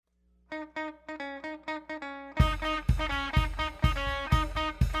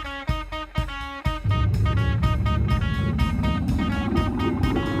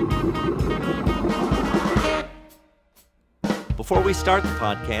Before we start the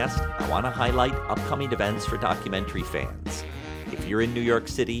podcast, I want to highlight upcoming events for documentary fans. If you're in New York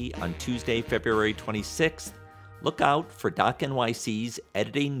City on Tuesday, February 26th, look out for DOC NYC's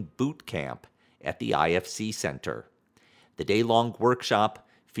Editing Boot Camp at the IFC Center. The day-long workshop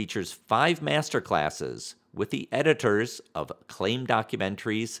features 5 masterclasses with the editors of acclaimed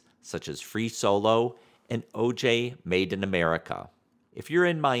documentaries such as Free Solo and OJ Made in America. If you're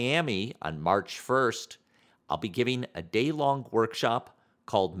in Miami on March 1st, I'll be giving a day-long workshop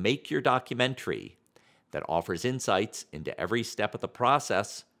called Make Your Documentary that offers insights into every step of the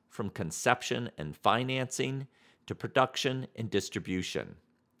process from conception and financing to production and distribution.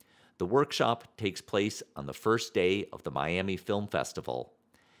 The workshop takes place on the first day of the Miami Film Festival.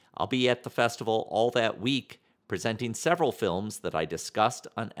 I'll be at the festival all that week presenting several films that I discussed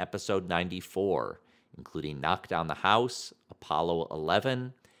on episode 94, including Knock Down the House, Apollo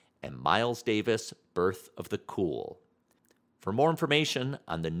 11, and Miles Davis' Birth of the Cool. For more information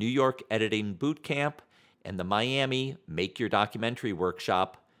on the New York Editing Boot Camp and the Miami Make Your Documentary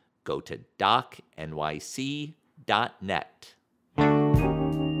Workshop, go to docnyc.net.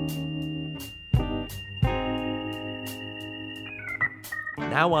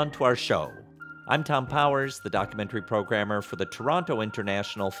 Now on to our show. I'm Tom Powers, the documentary programmer for the Toronto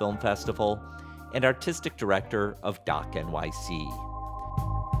International Film Festival and artistic director of DOC NYC.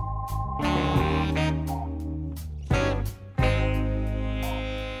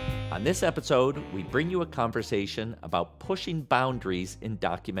 On this episode, we bring you a conversation about pushing boundaries in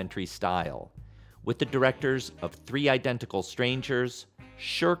documentary style with the directors of Three Identical Strangers,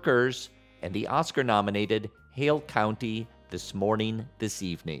 Shirkers, and the Oscar-nominated Hale County, This Morning, This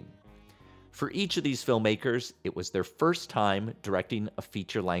Evening. For each of these filmmakers, it was their first time directing a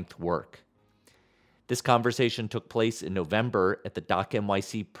feature-length work. This conversation took place in November at the DOC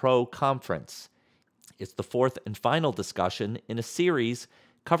NYC Pro Conference. It's the fourth and final discussion in a series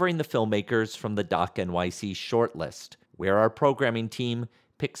covering the filmmakers from the DOC NYC Short List, where our programming team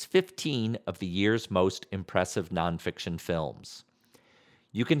picks 15 of the year's most impressive nonfiction films.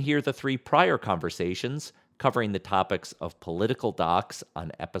 You can hear the 3 prior conversations covering the topics of political docs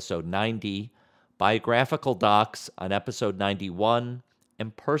on episode 90, biographical docs on episode 91,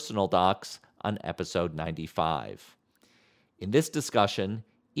 and personal docs on episode 95. In this discussion,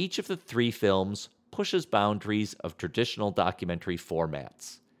 each of the 3 films pushes boundaries of traditional documentary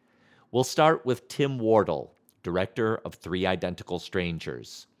formats. We'll start with Tim Wardle, director of Three Identical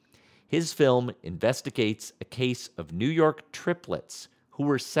Strangers. His film investigates a case of New York triplets who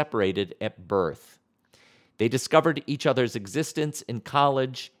were separated at birth. They discovered each other's existence in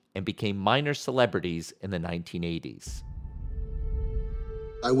college and became minor celebrities in the 1980s.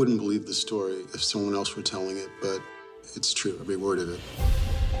 I wouldn't believe the story if someone else were telling it, but it's true, every word of it.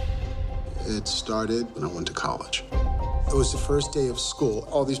 It started when I went to college. It was the first day of school.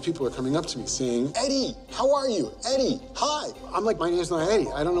 All these people are coming up to me saying, "Eddie, how are you? Eddie, hi." I'm like, my name's not Eddie.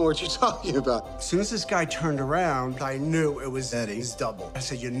 I don't know what you're talking about. As soon as this guy turned around, I knew it was Eddie's double. I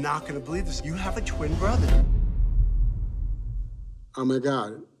said, "You're not gonna believe this. You have a twin brother." Oh my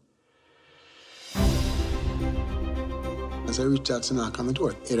God. As I reached out to knock on the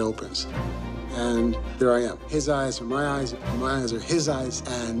door, it opens. And there I am. His eyes are my eyes, my eyes are his eyes,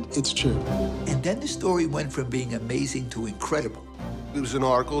 and it's true. And then the story went from being amazing to incredible. It was an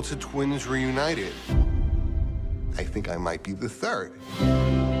article to Twins Reunited. I think I might be the third.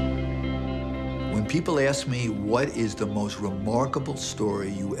 When people ask me what is the most remarkable story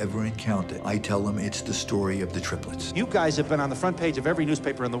you ever encountered, I tell them it's the story of the triplets. You guys have been on the front page of every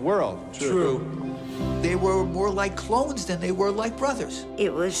newspaper in the world. True. They were more like clones than they were like brothers.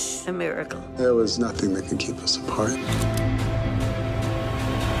 It was a miracle. There was nothing that could keep us apart.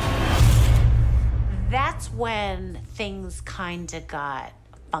 That's when things kind of got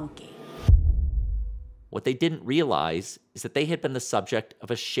funky. What they didn't realize is that they had been the subject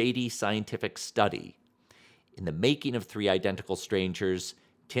of a shady scientific study. In the making of Three Identical Strangers,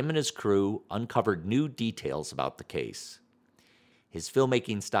 Tim and his crew uncovered new details about the case. His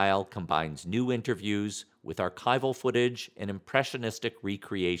filmmaking style combines new interviews with archival footage and impressionistic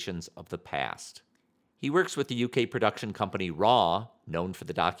recreations of the past. He works with the UK production company RAW, known for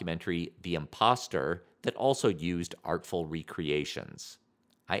the documentary The Imposter, that also used artful recreations.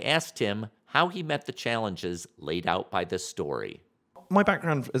 I asked him how he met the challenges laid out by this story. My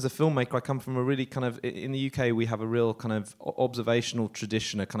background as a filmmaker, I come from a really kind of, in the UK, we have a real kind of observational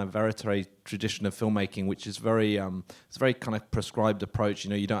tradition, a kind of verite tradition of filmmaking, which is very, it's a very kind of prescribed approach. You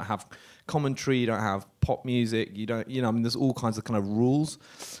know, you don't have commentary, you don't have pop music, you don't, you know, I mean, there's all kinds of kind of rules.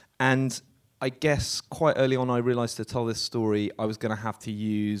 And I guess quite early on, I realized to tell this story, I was going to have to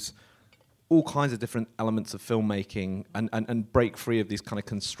use all kinds of different elements of filmmaking and break free of these kind of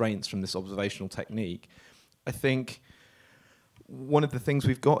constraints from this observational technique. I think one of the things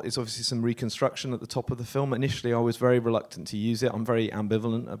we've got is obviously some reconstruction at the top of the film. Initially, I was very reluctant to use it. I'm very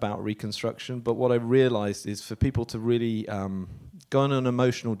ambivalent about reconstruction, but what I realized is for people to really go on an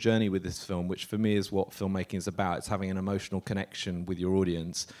emotional journey with this film, which for me is what filmmaking is about. It's having an emotional connection with your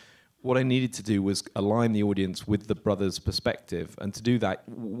audience. What I needed to do was align the audience with the brothers' perspective, and to do that,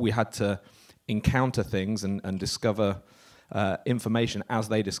 we had to encounter things and discover information as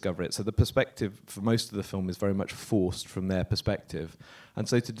they discover it. So the perspective for most of the film is very much forced from their perspective. And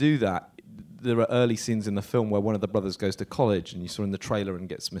so to do that, there are early scenes in the film where one of the brothers goes to college, and you saw in the trailer, and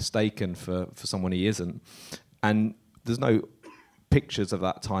gets mistaken for someone he isn't. And there's no pictures of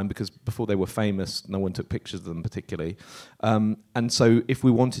that time, because before they were famous, no one took pictures of them particularly. And so if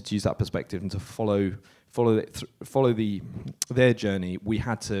we wanted to use that perspective and to follow their journey, we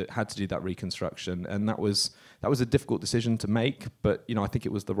had to do that reconstruction, and that was a difficult decision to make, but I think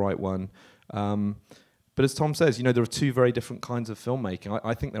it was the right one. But as Tom says, there are two very different kinds of filmmaking.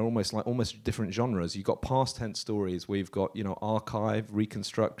 I think they're almost different genres. You've got past tense stories where you've got archive,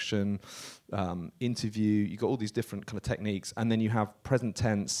 reconstruction, interview. You've got all these different kind of techniques, and then you have present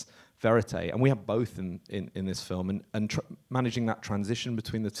tense, verite, and we have both in this film. And managing that transition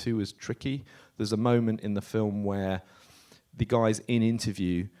between the two is tricky. There's a moment in the film where the guys in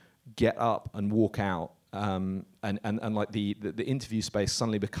interview get up and walk out, and like the interview space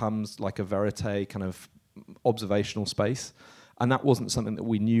suddenly becomes like a verite kind of observational space, and that wasn't something that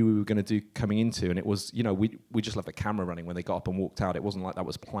we knew we were going to do coming into. And it was, we just left the camera running when they got up and walked out. It wasn't like that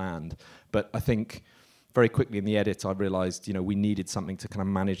was planned. But I think very quickly in the edit, I realized, we needed something to kind of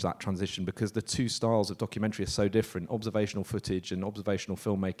manage that transition, because the two styles of documentary are so different. Observational footage and observational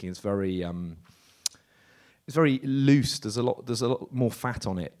filmmaking is very it's very loose. There's a lot more fat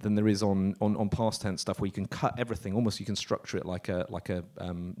on it than there is on past tense stuff, where you can cut everything. Almost you can structure it like a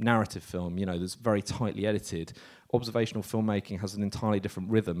narrative film. That's very tightly edited. Observational filmmaking has an entirely different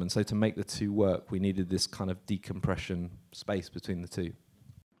rhythm, and so to make the two work, we needed this kind of decompression space between the two.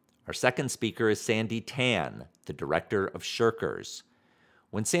 Our second speaker is Sandi Tan, the director of Shirkers.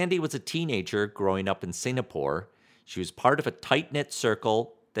 When Sandi was a teenager growing up in Singapore, she was part of a tight-knit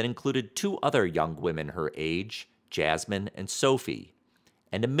circle that included two other young women her age, Jasmine and Sophie,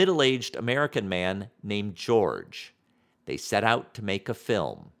 and a middle-aged American man named George. They set out to make a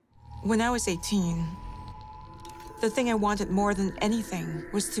film. When I was 18, the thing I wanted more than anything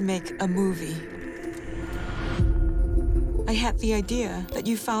was to make a movie. I had the idea that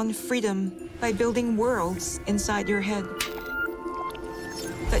you found freedom by building worlds inside your head.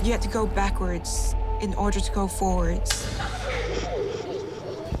 That you had to go backwards in order to go forwards.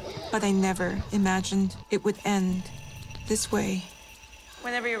 But I never imagined it would end this way.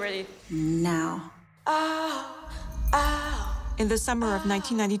 Whenever you're ready. Now. In the summer of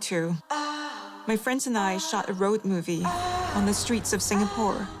 1992, my friends and I shot a road movie on the streets of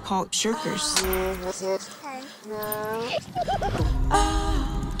Singapore called Shirkers.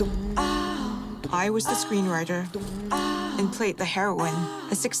 I was the screenwriter and played the heroine,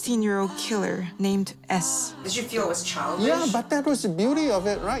 a 16-year-old killer named S. Did you feel it was childish? Yeah, but that was the beauty of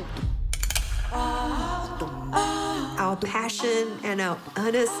it, right? Our passion and our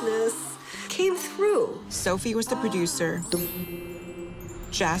earnestness came through. Sophie was the producer.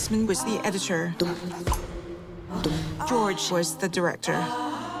 Jasmine was the editor. George was the director.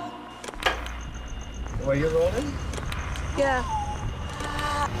 Were you rolling? Yeah.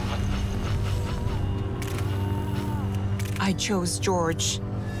 I chose George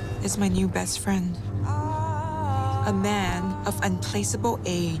as my new best friend. A man of unplaceable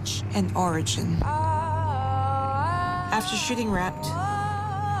age and origin. After shooting wrapped,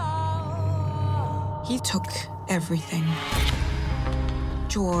 he took everything.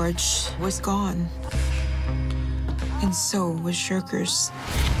 George was gone, and so was Shirkers.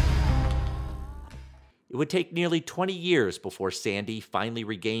 It would take nearly 20 years before Sandi finally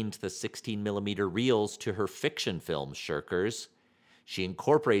regained the 16mm reels to her fiction film, Shirkers. She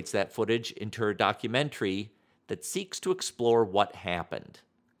incorporates that footage into her documentary that seeks to explore what happened.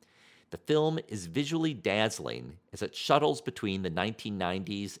 The film is visually dazzling as it shuttles between the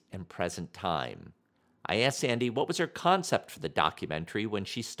 1990s and present time. I asked Sandi what was her concept for the documentary when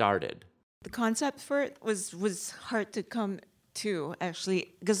she started. The concept for it was hard to come to,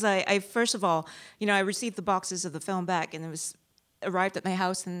 actually, because I first of all, I received the boxes of the film back, and it was arrived at my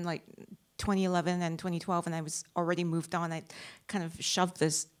house in like 2011 and 2012, and I was already moved on. I kind of shoved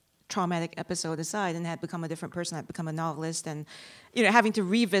this traumatic episode aside and had become a different person. I'd become a novelist, and having to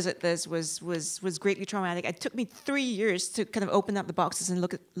revisit this was greatly traumatic. It took me 3 years to kind of open up the boxes and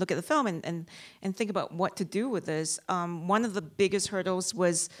look at the film and think about what to do with this. One of the biggest hurdles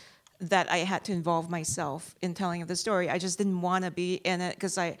was that I had to involve myself in telling of the story. I just didn't want to be in it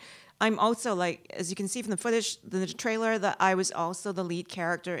because I'm also, like, as you can see from the footage, the trailer, that I was also the lead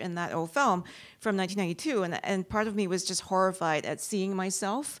character in that old film from 1992, and part of me was just horrified at seeing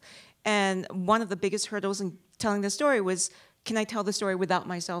myself. And one of the biggest hurdles in telling the story was, can I tell the story without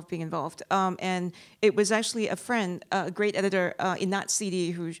myself being involved? And it was actually a friend, a great editor, Inat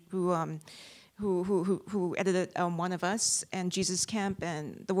CD, who edited One of Us and Jesus Camp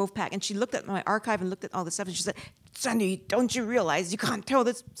and The Wolf Pack, and she looked at my archive and looked at all the stuff, and she said, "Sandi, don't you realize you can't tell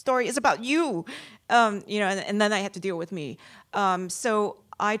this story? It's about you," and then I had to deal with me. So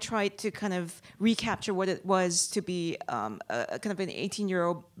I tried to kind of recapture what it was to be a kind of an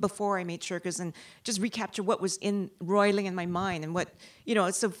 18-year-old before I made Shirkers, and just recapture what was roiling in my mind, and what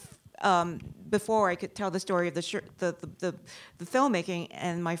before I could tell the story of the filmmaking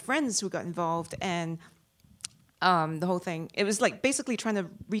and my friends who got involved and the whole thing. It was like basically trying to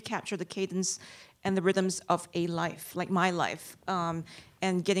recapture the cadence and the rhythms of a life, like my life,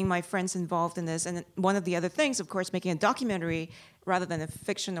 and getting my friends involved in this. And one of the other things, of course, making a documentary rather than a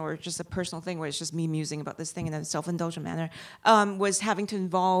fiction or just a personal thing where it's just me musing about this thing in a self-indulgent manner, was having to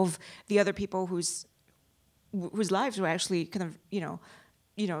involve the other people whose lives were actually kind of,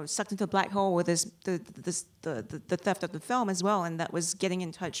 sucked into a black hole with the theft of the film as well. And that was getting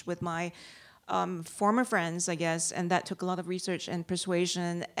in touch with my former friends, I guess, and that took a lot of research and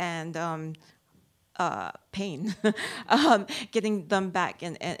persuasion and pain, getting them back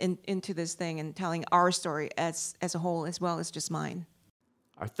into this thing and telling our story as a whole as well as just mine.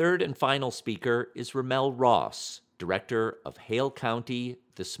 Our third and final speaker is RaMell Ross, director of Hale County,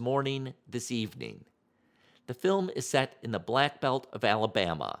 This Morning, This Evening. The film is set in the Black Belt of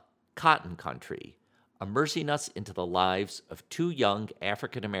Alabama, Cotton Country, immersing us into the lives of two young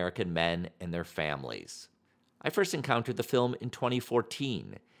African-American men and their families. I first encountered the film in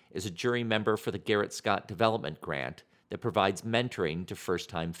 2014 as a jury member for the Garrett Scott Development Grant that provides mentoring to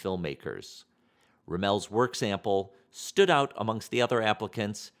first-time filmmakers. RaMell's work sample stood out amongst the other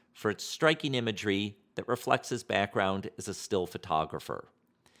applicants for its striking imagery that reflects his background as a still photographer.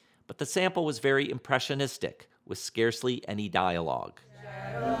 But the sample was very impressionistic, with scarcely any dialogue.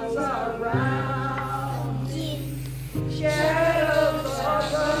 Shadows around you. Shadows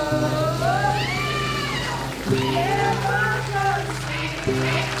around you. Never gonna see. Here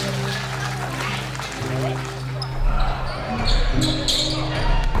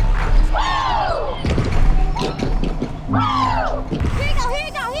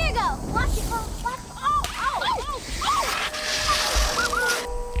you go. Watch it. Watch it.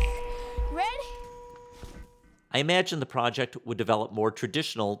 Ready? I imagined the project would develop more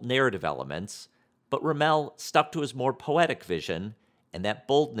traditional narrative elements, but RaMell stuck to his more poetic vision, and that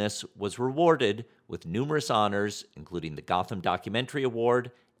boldness was rewarded with numerous honors, including the Gotham Documentary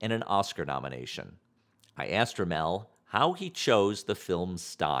Award and an Oscar nomination. I asked RaMell how he chose the film's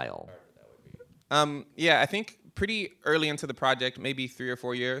style. I think pretty early into the project, maybe 3 or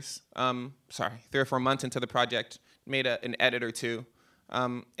 4 months into the project, made an edit or two.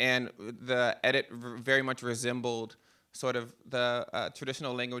 And the edit very much resembled sort of the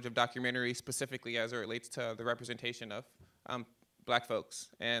traditional language of documentary, specifically as it relates to the representation of Black folks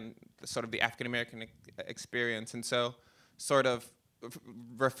and sort of the African-American experience. And so sort of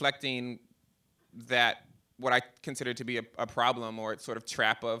reflecting that, what I consider to be a problem or sort of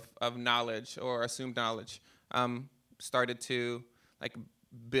trap of knowledge or assumed knowledge, started to like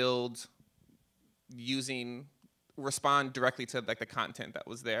build respond directly to like the content that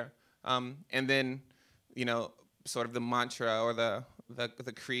was there. And then, sort of the mantra or the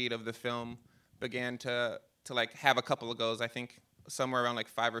creed of the film began to like have a couple of goals. I think somewhere around like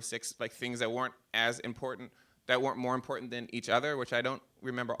 5 or 6 like things that weren't as important, that weren't more important than each other, which I don't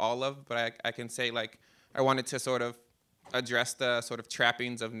remember all of, but I can say like I wanted to sort of address the sort of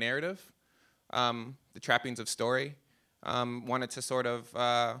trappings of narrative, the trappings of story. Wanted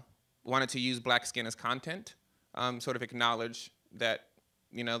to use black skin as content. Sort of acknowledge that,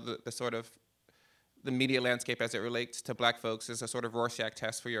 the sort of the media landscape as it relates to Black folks is a sort of Rorschach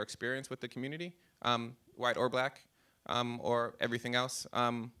test for your experience with the community, white or Black, or everything else.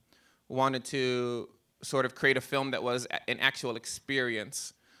 Wanted to sort of create a film that was an actual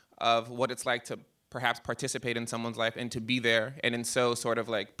experience of what it's like to perhaps participate in someone's life and to be there, and in so sort of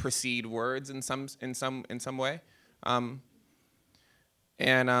like precede words in some way. I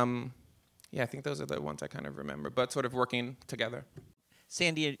think those are the ones I kind of remember, but sort of working together.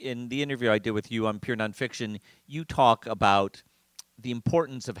 Sandi, in the interview I did with you on Pure Nonfiction, you talk about the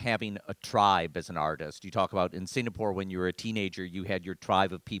importance of having a tribe as an artist. You talk about in Singapore when you were a teenager, you had your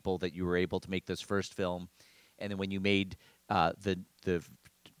tribe of people that you were able to make this first film. And then when you made the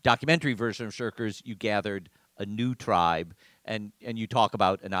documentary version of Shirkers, you gathered a new tribe. And you talk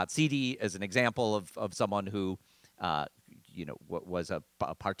about Anat Sidi as an example of someone who was a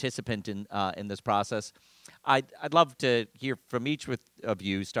participant in this process. I'd love to hear from each of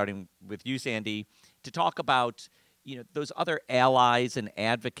you, starting with you, Sandi, to talk about those other allies and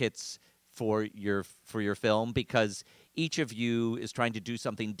advocates for your film, because each of you is trying to do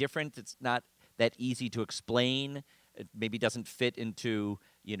something different. It's not that easy to explain. It maybe doesn't fit into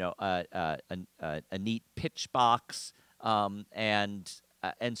a neat pitch box. And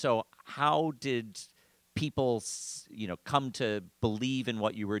so how did people come to believe in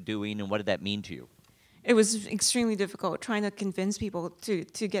what you were doing, and what did that mean to you? It was extremely difficult trying to convince people to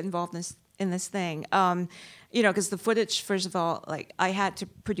get involved in this thing. Because the footage, first of all, like I had to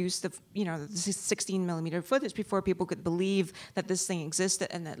produce the 16mm footage before people could believe that this thing existed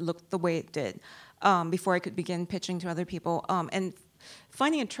and that it looked the way it did, before I could begin pitching to other people. And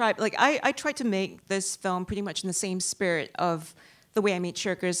finding a tribe, like I tried to make this film pretty much in the same spirit of the way I made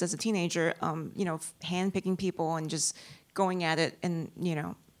Shirkers as a teenager, hand-picking people and just going at it and,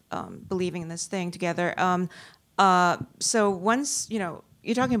 believing in this thing together. So once,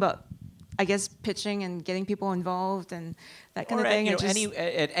 you're talking about, I guess, pitching and getting people involved and that kind of thing.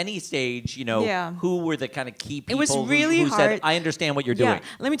 At any stage, Yeah. who were the kind of key people It was really who hard. said, I understand what you're doing?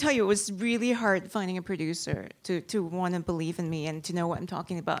 Let me tell you, it was really hard finding a producer to want to believe in me and to know what I'm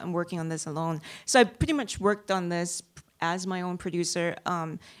talking about and working on this alone. So I pretty much worked on this as my own producer,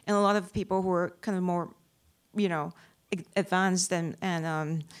 and a lot of people who were kind of more, advanced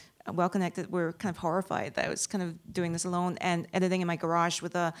and well-connected were kind of horrified that I was kind of doing this alone and editing in my garage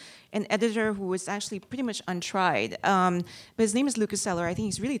with an editor who was actually pretty much untried. But his name is Lucas Seller. I think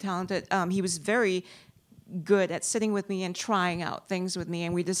he's really talented. He was very good at sitting with me and trying out things with me,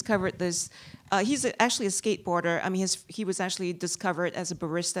 and we discovered this. He's actually a skateboarder. I mean, he was actually discovered as a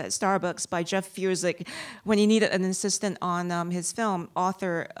barista at Starbucks by Jeff Furzik when he needed an assistant on his film,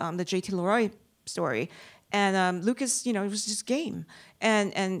 Author, the J.T. Leroy story. And Lucas, it was just game.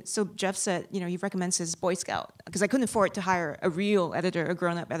 And so Jeff said, he recommends his Boy Scout, because I couldn't afford to hire a real editor, a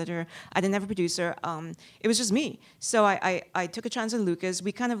grown-up editor. I didn't have a producer. It was just me. So I took a chance on Lucas.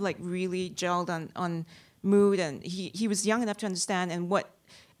 We kind of like really gelled on mood, and he was young enough to understand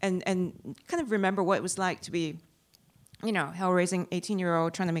and kind of remember what it was like to be, hell-raising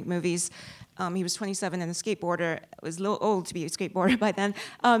 18-year-old trying to make movies. He was 27 and a skateboarder. I was a little old to be a skateboarder by then.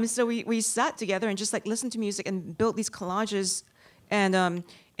 So we sat together and just like listened to music and built these collages. And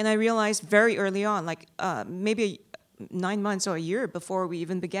I realized very early on, like maybe 9 months or a year before we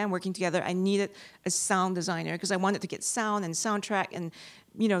even began working together, I needed a sound designer because I wanted to get sound and soundtrack and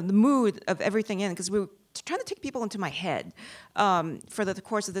the mood of everything in, because we were trying to take people into my head for the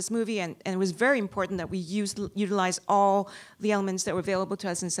course of this movie, and it was very important that we utilize all the elements that were available to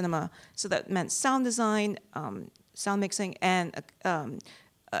us in cinema. So that meant sound design, sound mixing, and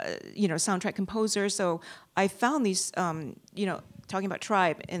soundtrack composer. So I found these, talking about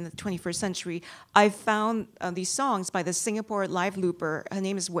tribe in the 21st century, I found these songs by the Singapore live looper. Her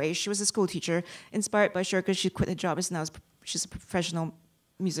name is Wei. She was a school teacher, inspired by Shirkers. She quit her job, and now she's a professional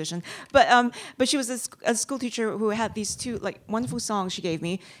musician, but she was a school teacher who had these two like wonderful songs she gave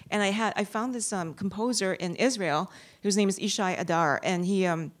me, and I found this composer in Israel whose name is Ishai Adar, and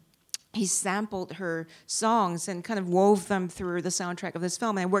he sampled her songs and kind of wove them through the soundtrack of this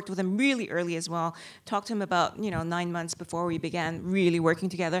film. And I worked with him really early as well. Talked to him about 9 months before we began really working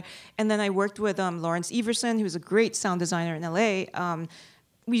together, and then I worked with Lawrence Everson, who's a great sound designer in LA.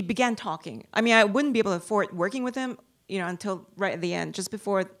 We began talking. I mean, I wouldn't be able to afford working with him until right at the end, just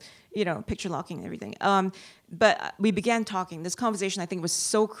before, picture locking and everything. But we began talking. This conversation, I think, was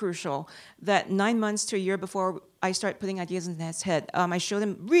so crucial that 9 months to a year before I started putting ideas in his head, I showed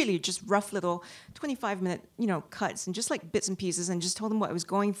him really just rough little 25-minute, cuts and just like bits and pieces, and just told him what I was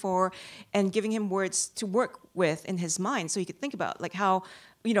going for and giving him words to work with in his mind so he could think about like how,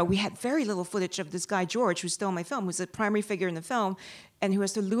 we had very little footage of this guy, George, who's still in my film, who's the primary figure in the film and who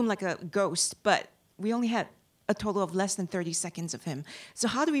has to loom like a ghost, but we only had a total of less than 30 seconds of him. So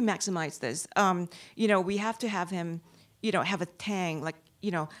how do we maximize this? We have to have him, have a tang. Like,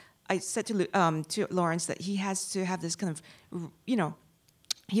 I said to Lawrence that he has to have this kind of,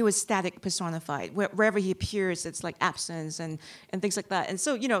 he was static personified. Wherever he appears, it's like absence and things like that. And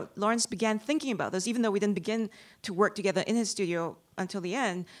so, Lawrence began thinking about this, even though we didn't begin to work together in his studio until the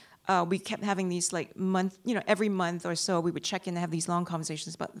end. we kept having these like every month or so, we would check in and have these long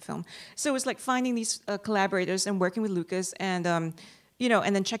conversations about the film. So it was like finding these collaborators and working with Lucas, and and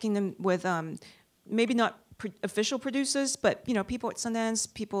then checking them with maybe not official producers, but people at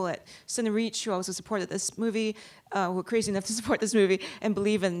Sundance, people at Cinereach who also supported this movie, who were crazy enough to support this movie and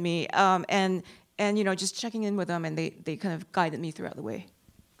believe in me, and just checking in with them, and they kind of guided me throughout the way.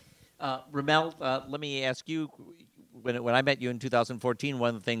 RaMell, let me ask you, when I met you in 2014, one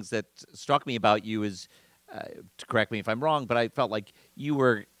of the things that struck me about you is, correct me if I'm wrong, but I felt like you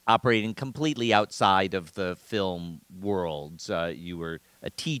were operating completely outside of the film world. You were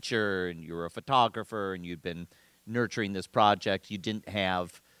a teacher, and you were a photographer, and you'd been nurturing this project. You didn't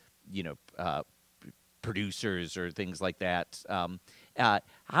have, producers or things like that.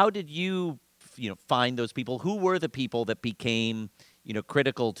 How did you, find those people? Who were the people that became,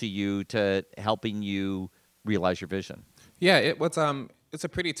 critical to you, to helping you realize your vision? Yeah, it was. It's a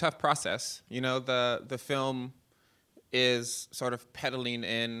pretty tough process. The film is sort of peddling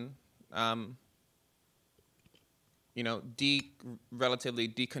in, relatively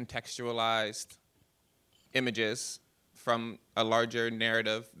decontextualized images from a larger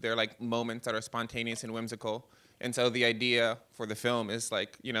narrative. They're like moments that are spontaneous and whimsical. And so the idea for the film is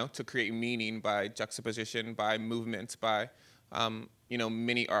like, to create meaning by juxtaposition, by movements, by,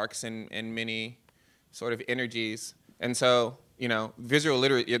 mini arcs and many sort of energies. And so, visual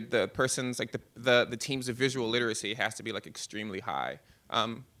literacy, the person's like the teams of visual literacy has to be like extremely high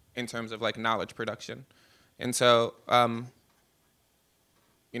in terms of like knowledge production. And so, I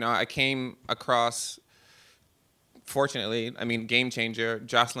came across, fortunately, game changer,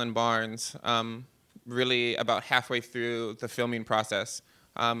 Jocelyn Barnes, really about halfway through the filming process.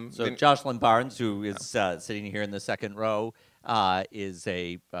 So Jocelyn Barnes, who is sitting here in the second row, is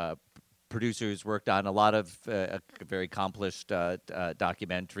a producer who's worked on a lot of very accomplished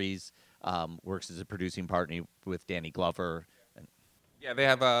documentaries, works as a producing partner with Danny Glover. Yeah, they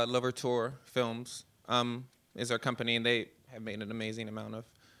have Lover Tour Films is our company, and they have made an amazing amount of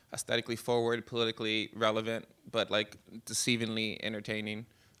aesthetically forward, politically relevant, but like deceivingly entertaining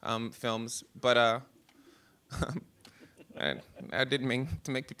films. But I didn't mean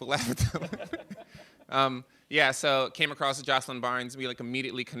to make people laugh at them. Yeah, so came across Jocelyn Barnes. We like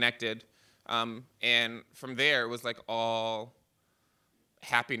immediately connected. And from there, it was like all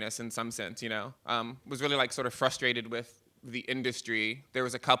happiness in some sense, was really like sort of frustrated with the industry. There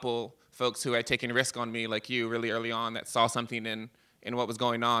was a couple folks who had taken risk on me, like you, really early on, that saw something in what was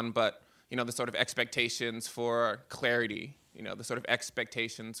going on, but, the sort of expectations for clarity, the sort of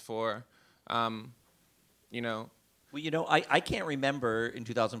expectations for, Well, I can't remember in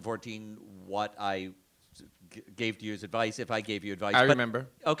 2014 what I gave to you as advice, if I gave you advice. I remember.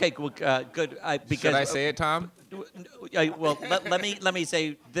 Okay, well, good. Because should I say it, Tom? Well, let me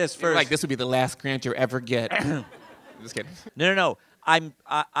say this first. Like this would be the last grant you ever get. Just kidding. No.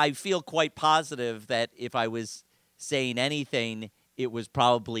 I feel quite positive that if I was saying anything, it was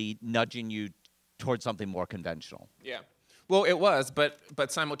probably nudging you towards something more conventional. Yeah. Well, it was, but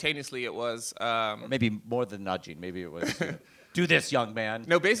simultaneously it was. Maybe more than nudging. Maybe it was. Do this, young man.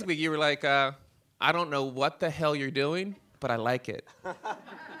 No, basically you were like, I don't know what the hell you're doing, but I like it.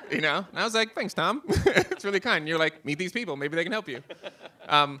 And I was like, thanks, Tom. It's really kind. And you're like, meet these people. Maybe they can help you.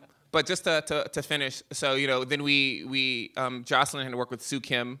 But just to finish, so then we Jocelyn had worked with Soo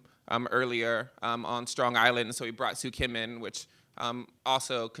Kim earlier on Strong Island, so we brought Soo Kim in, which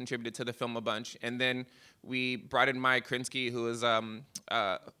also contributed to the film a bunch. And then we brought in Maya Krinsky, who is an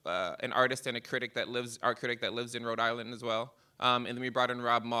artist and a art critic that lives in Rhode Island as well. And then we brought in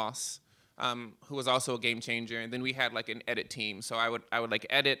Rob Moss, who was also a game changer. And then we had like an edit team. So I would like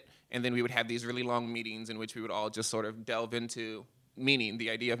edit, and then we would have these really long meetings in which we would all just sort of delve into meaning, the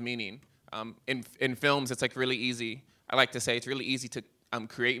idea of meaning. In films, it's like really easy. I like to say it's really easy to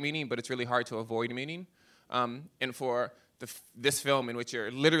create meaning, but it's really hard to avoid meaning. And for this film, in which you're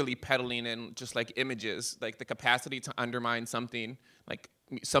literally peddling in just like images, like the capacity to undermine something, like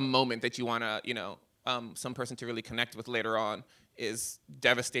some moment that you want to, some person to really connect with later on, is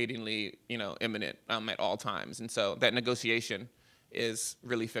devastatingly, imminent at all times. And so that negotiation is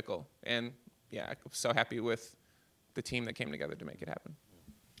really fickle. And yeah, I'm so happy with the team that came together to make it happen.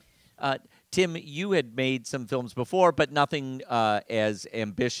 Tim, you had made some films before, but nothing as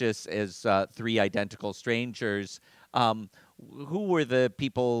ambitious as Three Identical Strangers. Who were the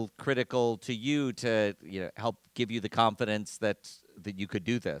people critical to you to help give you the confidence that you could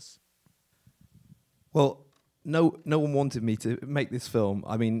do this? Well, no one wanted me to make this film.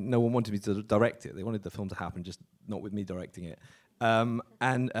 I mean, no one wanted me to direct it. They wanted the film to happen, just not with me directing it. And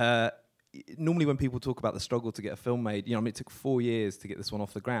normally when people talk about the struggle to get a film made, you know, I mean, it took 4 years to get this one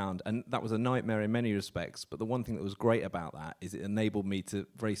off the ground, and that was a nightmare in many respects. But the one thing that was great about that is it enabled me to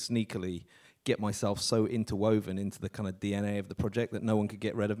very sneakily get myself so interwoven into the kind of DNA of the project that no one could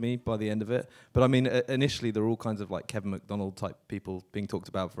get rid of me by the end of it. But I mean, initially there were all kinds of like Kevin McDonald type people being talked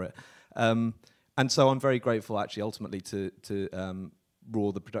about for it. And so I'm very grateful actually ultimately to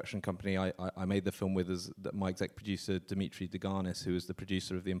RAW, the production company I made the film with, as my exec producer Dimitri Deganis, who was the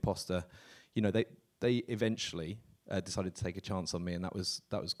producer of The Imposter. You know, they eventually decided to take a chance on me, and that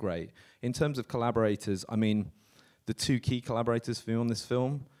was great. In terms of collaborators, I mean, the two key collaborators for me on this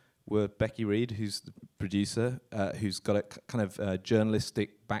film were Becky Reed, who's the producer, who's got a kind of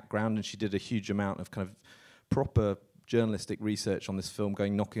journalistic background, and she did a huge amount of kind of proper journalistic research on this film,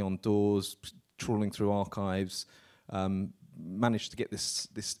 knocking on doors, trawling through archives, managed to get this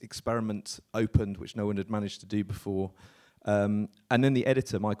experiment opened, which no one had managed to do before. And then the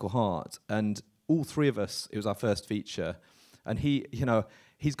editor, Michael Hart, and all three of us, it was our first feature, and he, you know,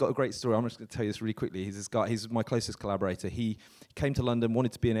 he's got a great story. I'm just going to tell you this really quickly. He's this guy. He's my closest collaborator. He came to London,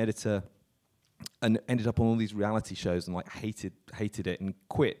 wanted to be an editor, and ended up on all these reality shows and like hated it and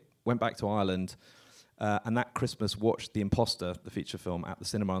quit. Went back to Ireland, and that Christmas watched The Imposter, the feature film, at the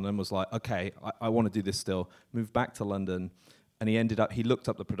cinema, and then was like, okay, I want to do this still. Moved back to London, and he looked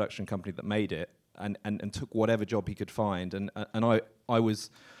up the production company that made it, and took whatever job he could find. And I was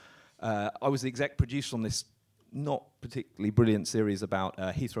the exec producer on this not particularly brilliant series about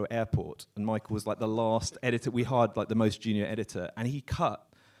Heathrow Airport, and Michael was like the last editor. We hired like the most junior editor, and he cut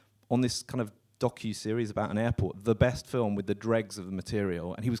on this kind of docu-series about an airport, the best film with the dregs of the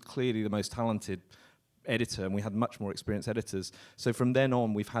material, and he was clearly the most talented editor, and we had much more experienced editors. So from then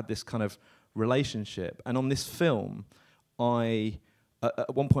on, we've had this kind of relationship. And on this film,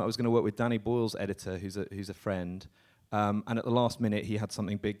 at one point I was going to work with Danny Boyle's editor, who's a friend, and at the last minute he had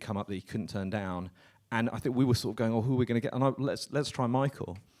something big come up that he couldn't turn down. And I think we were sort of going, oh, who are we going to get? And let's try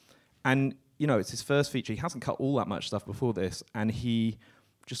Michael. And, you know, it's his first feature. He hasn't cut all that much stuff before this, and he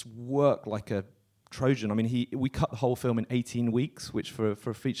just worked like a Trojan. I mean, we cut the whole film in 18 weeks, which for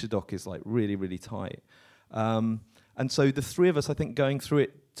a feature doc is like really, really tight. And so the three of us, I think, going through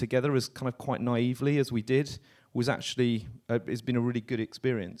it together as kind of quite naively as we did, was actually, it's been a really good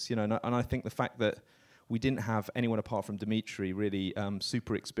experience, you know. And I think the fact that we didn't have anyone apart from Dimitri really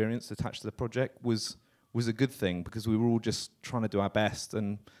super experienced attached to the project was a good thing, because we were all just trying to do our best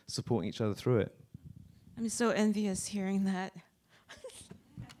and supporting each other through it. I'm so envious hearing that.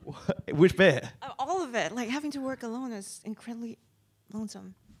 Which bit? All of it. Like, having to work alone is incredibly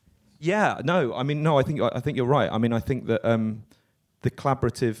lonesome. Yeah, no, I mean, no, I think you're right. I mean, I think that the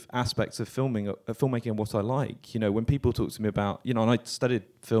collaborative aspects of filmmaking are what I like. You know, when people talk to me about, you know, and I studied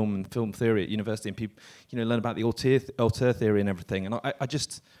film and film theory at university, and people, you know, learn about the auteur theory and everything. And I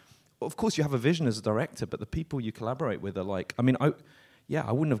just, of course, you have a vision as a director, but the people you collaborate with are like, I mean, I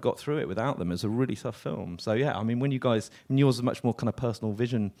wouldn't have got through it without them. It's a really tough film. So yeah, I mean, when yours are much more kind of personal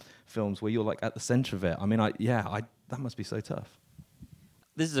vision films where you're like at the center of it. I mean, that must be so tough.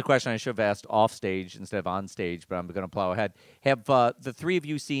 This is a question I should have asked off stage instead of on stage, but I'm going to plow ahead. Have the three of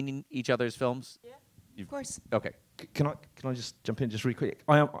you seen each other's films? Yeah, of course. Okay. Can I just jump in just really quick?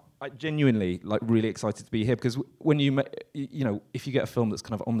 I genuinely like really excited to be here, because when you know, if you get a film that's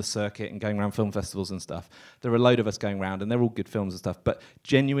kind of on the circuit and going around film festivals and stuff, there are a load of us going around, and they're all good films and stuff. But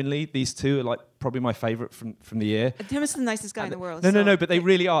genuinely, these two are like probably my favourite from the year. Tim is the nicest guy in the world. No, but they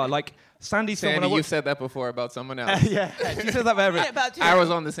really are. Like Sandi, you said that before about someone else. Yeah, you said that about everyone. I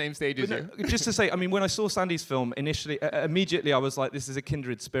was on the same stage as you. Just to say, I mean, when I saw Sandi's film initially, immediately I was like, this is a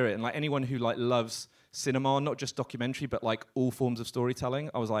kindred spirit, and like anyone who like loves cinema, not just documentary, but like all forms of storytelling,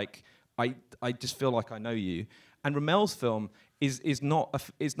 I was like, I just feel like I know you. And RaMell's film is not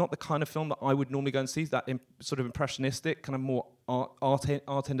the kind of film that I would normally go and see, that sort of impressionistic, kind of more art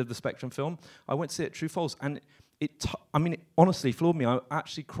end of the spectrum film. I went to see it at True Falls, and it honestly floored me. I was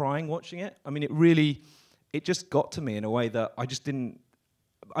actually crying watching it. I mean, it just got to me in a way that I just didn't.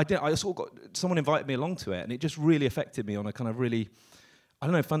 I sort of someone invited me along to it, and it just really affected me on a kind of really, I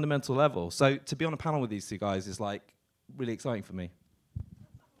don't know, fundamental level. So to be on a panel with these two guys is like really exciting for me.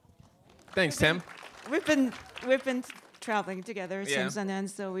 Thanks, Tim. We've been traveling together since then,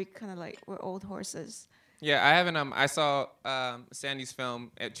 so we kind of like, we're old horses. Yeah, I haven't. I saw Sandi's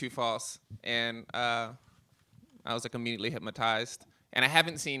film at True Falls, and I was like immediately hypnotized. And I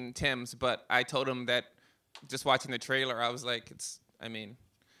haven't seen Tim's, but I told him that just watching the trailer, I was like, it's amazing.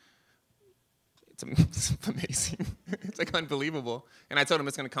 It's like unbelievable. And I told him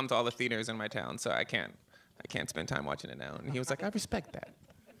it's going to come to all the theaters in my town, so I can't spend time watching it now. And he was like, I respect that.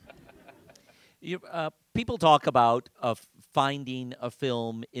 People talk about finding a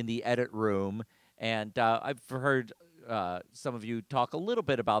film in the edit room. And I've heard some of you talk a little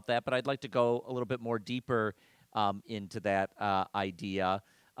bit about that, but I'd like to go a little bit more deeper into that idea.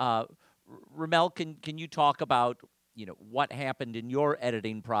 RaMell, can you talk about what happened in your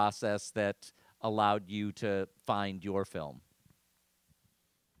editing process that allowed you to find your film?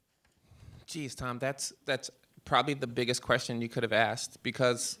 Geez, Tom, that's probably the biggest question you could have asked,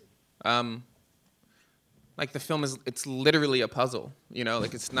 because like the film it's literally a puzzle,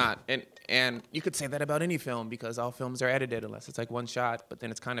 like it's not, and you could say that about any film, because all films are edited unless it's like one shot, but then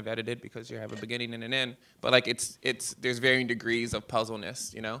it's kind of edited because you have a beginning and an end. But like there's varying degrees of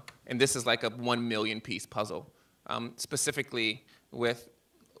puzzleness, and this is like a 1 million piece puzzle, specifically with,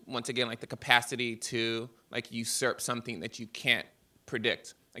 once again, like the capacity to like usurp something that you can't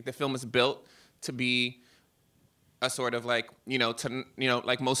predict. Like the film is built to be a sort of like,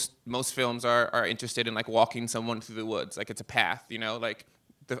 like most films are interested in like walking someone through the woods. Like it's a path, like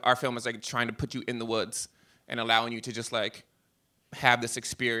our film is like trying to put you in the woods and allowing you to just like have this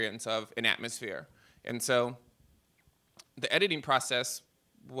experience of an atmosphere. And so the editing process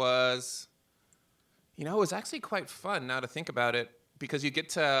was, it was actually quite fun now to think about it, because you get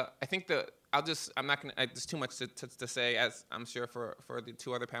to, I think I'm not gonna, there's too much to say, as I'm sure for the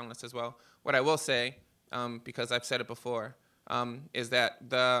two other panelists as well. What I will say, because I've said it before, is that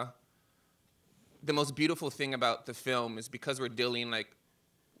the most beautiful thing about the film is because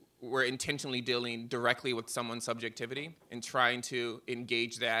we're intentionally dealing directly with someone's subjectivity and trying to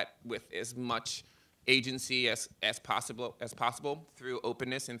engage that with as much agency as possible through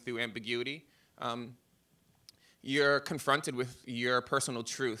openness and through ambiguity. You're confronted with your personal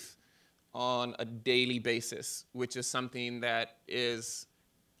truth on a daily basis, which is something that is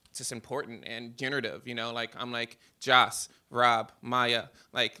just important and generative, like I'm like, Joss, Rob, Maya,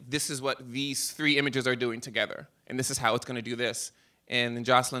 like this is what these 3 images are doing together, and this is how it's gonna do this. And then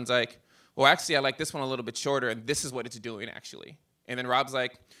Jocelyn's like, well, actually, I like this one a little bit shorter, and this is what it's doing, actually. And then Rob's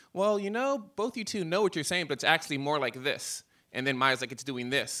like, well, both you two know what you're saying, but it's actually more like this. And then Maya's like, it's doing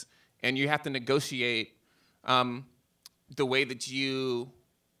this. And you have to negotiate the way that you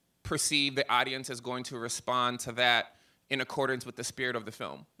perceive the audience is going to respond to that in accordance with the spirit of the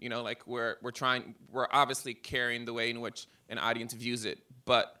film. Like we're obviously carrying the way in which an audience views it.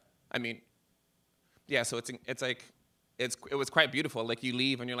 But I mean, yeah, so it was quite beautiful. Like you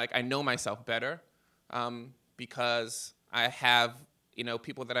leave and you're like, I know myself better because I have,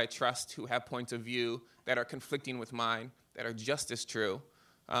 people that I trust who have points of view that are conflicting with mine, that are just as true.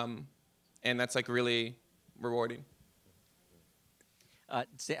 And that's like really rewarding.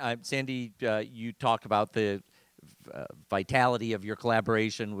 Sandi, you talk about the vitality of your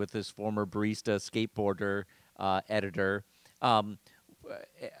collaboration with this former barista skateboarder editor, and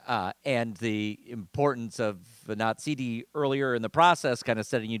the importance of Natsidi earlier in the process, kind of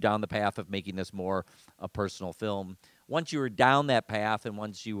setting you down the path of making this more a personal film. Once you were down that path, and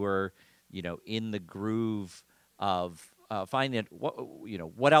once you were, in the groove of finding it,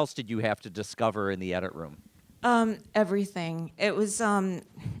 what else did you have to discover in the edit room? Everything. It was,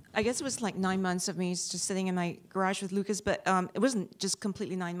 I guess it was like 9 months of me just sitting in my garage with Lucas, but it wasn't just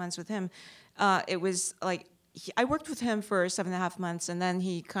completely 9 months with him. It was like, I worked with him for 7.5 months, and then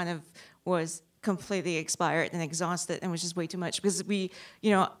he kind of was completely expired and exhausted, and was just way too much, because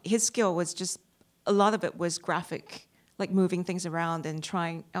his skill was just, a lot of it was graphic, like moving things around and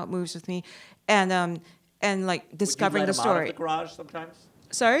trying out moves with me, and like discovering the story. Would you let him out of the garage sometimes?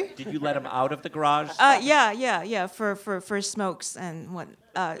 Sorry? Did you let him out of the garage? Yeah, for smokes and what,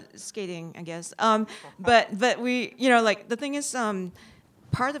 skating, I guess. But we, like the thing is,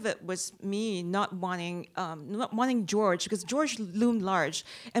 part of it was me not wanting George, because George loomed large,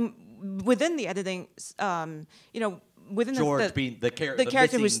 and within the editing, within George being the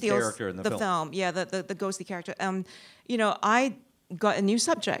character who steals character in the film. Yeah, the ghostly character. I got a new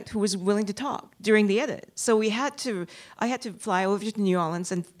subject who was willing to talk during the edit. So I had to fly over to New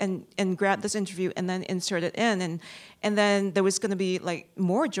Orleans and grab this interview and then insert it in, and then there was going to be like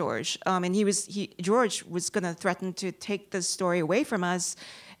more George, and George was going to threaten to take the story away from us,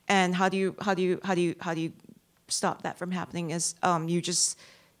 and how do you stop that from happening? Is you just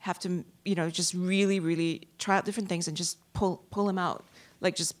have to just really, really try out different things and just pull them out,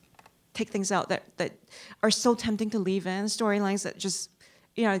 like just take things out that are so tempting to leave in, storylines that just,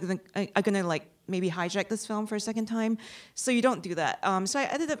 are gonna like maybe hijack this film for a second time. So you don't do that. So I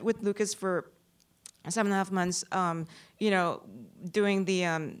edited it with Lucas for 7.5 months, doing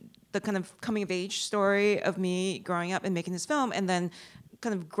the kind of coming of age story of me growing up and making this film, and then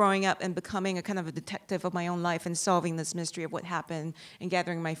kind of growing up and becoming a kind of a detective of my own life and solving this mystery of what happened and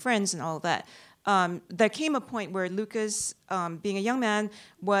gathering my friends and all that. There came a point where Lucas, being a young man,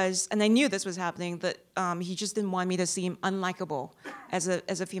 and I knew this was happening, that he just didn't want me to seem unlikable as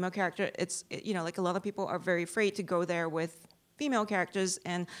a female character. Like a lot of people are very afraid to go there with female characters,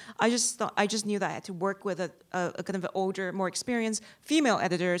 and I just knew that I had to work with a kind of an older, more experienced female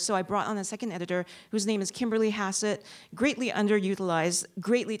editor. So I brought on a second editor whose name is Kimberly Hassett, greatly underutilized,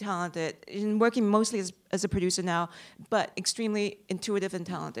 greatly talented, and working mostly as a producer now, but extremely intuitive and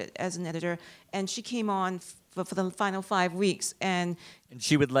talented as an editor. And she came on for the final 5 weeks, and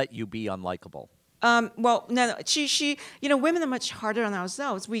she would let you be unlikable. Well, no, she, women are much harder on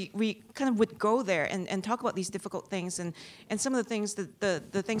ourselves. We kind of would go there and talk about these difficult things, and some of the things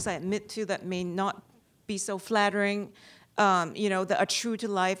the things I admit to that may not be so flattering, that are true to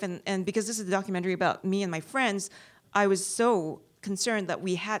life, and because this is a documentary about me and my friends, I was so concerned that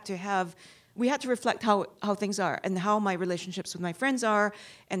we had to reflect how things are and how my relationships with my friends are,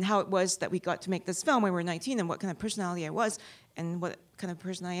 and how it was that we got to make this film when we were 19, and what kind of personality I was, and what kind of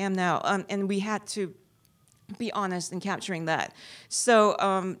person I am now. And we had to be honest in capturing that. So,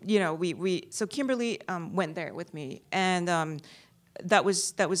 so Kimberly went there with me, and that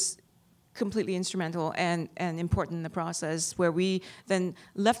was completely instrumental and important in the process, where we then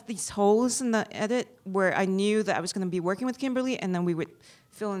left these holes in the edit where I knew that I was going to be working with Kimberly, and then we would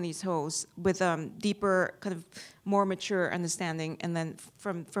fill in these holes with deeper, kind of more mature understanding, and then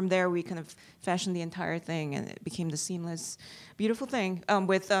from there we kind of fashioned the entire thing, and it became the seamless, beautiful thing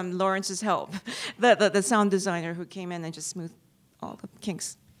with Lawrence's help, the sound designer who came in and just smoothed all the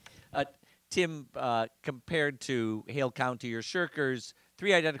kinks. Tim, compared to Hale County or Shirkers,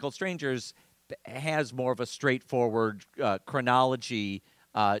 Three Identical Strangers has more of a straightforward chronology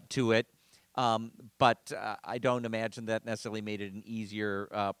to it. But I don't imagine that necessarily made it an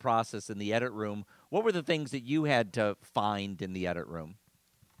easier process in the edit room. What were the things that you had to find in the edit room?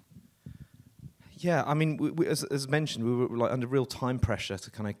 Yeah, I mean, we, as mentioned, we were like under real time pressure to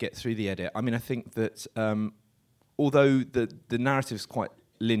kind of get through the edit. I mean, I think that although the narrative is quite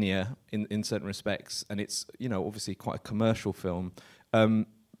linear in certain respects, and it's obviously quite a commercial film,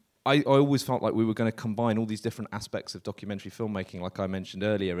 I always felt like we were going to combine all these different aspects of documentary filmmaking, like I mentioned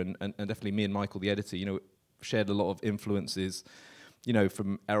earlier, and definitely me and Michael, the editor, shared a lot of influences,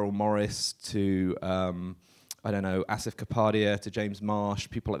 from Errol Morris to, Asif Kapadia to James Marsh,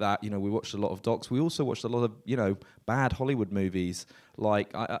 people like that. We watched a lot of docs. We also watched a lot of, bad Hollywood movies,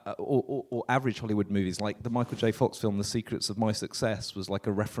 like, or average Hollywood movies, like the Michael J. Fox film, The Secrets of My Success, was like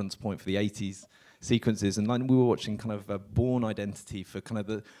a reference point for the 80s. Sequences, and then we were watching kind of a Bourne Identity for kind of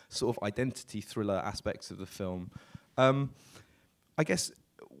the sort of identity thriller aspects of the film. I guess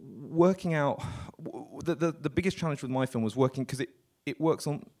working out the biggest challenge with my film was working, because it works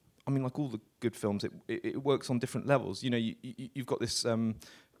on, I mean, like all the good films, it works on different levels. You've got this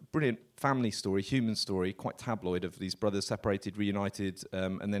brilliant family story, human story, quite tabloid, of these brothers separated, reunited,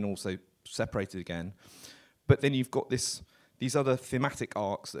 and then also separated again. But then you've got these other thematic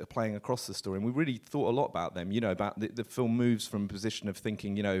arcs that are playing across the story, and we really thought a lot about them. About the film moves from a position of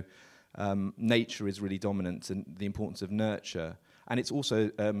thinking, nature is really dominant and the importance of nurture, and it's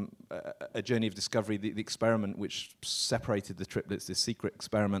also a journey of discovery. The experiment which separated the triplets, this secret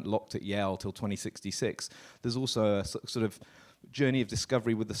experiment locked at Yale till 2066. There's also a sort of journey of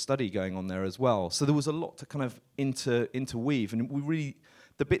discovery with the study going on there as well. So there was a lot to kind of interweave, and we really.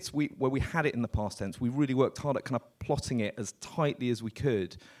 The bits where we had it in the past tense, we really worked hard at kind of plotting it as tightly as we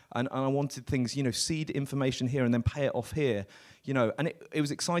could. And I wanted things, seed information here and then pay it off here. And it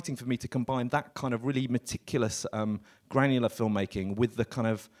was exciting for me to combine that kind of really meticulous, granular filmmaking with the kind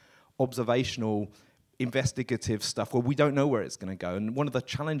of observational, investigative stuff where we don't know where it's going to go. And one of the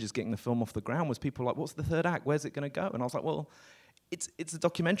challenges getting the film off the ground was people like, what's the third act? Where's it going to go? And I was like, well, it's a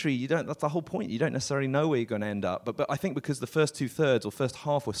documentary. That's the whole point. You don't necessarily know where you're going to end up. But I think because the first 2/3 or first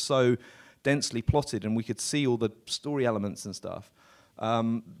half were so densely plotted and we could see all the story elements and stuff,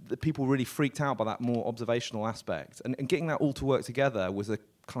 the people really freaked out by that more observational aspect. And getting that all to work together was a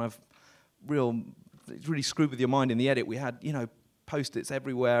kind of really screwed with your mind in the edit. We had, Post-its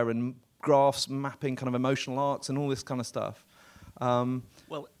everywhere and graphs mapping kind of emotional arcs and all this kind of stuff.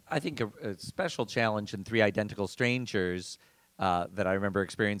 Well, I think a special challenge in Three Identical Strangers that I remember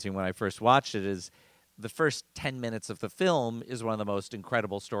experiencing when I first watched it is the first 10 minutes of the film is one of the most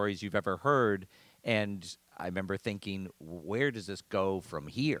incredible stories you've ever heard. And I remember thinking, where does this go from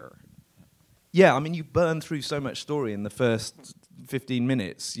here? Yeah, I mean, you burn through so much story in the first 15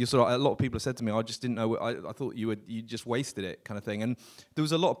 minutes. A lot of people have said to me, I just didn't know, I thought you just wasted it, kind of thing. And there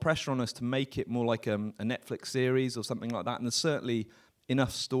was a lot of pressure on us to make it more like a Netflix series or something like that. And there's certainly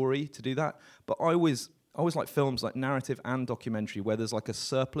enough story to do that. But I always like films like narrative and documentary where there's like a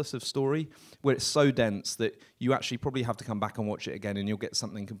surplus of story, where it's so dense that you actually probably have to come back and watch it again and you'll get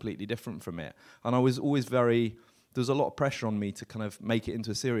something completely different from it. And I was always there was a lot of pressure on me to kind of make it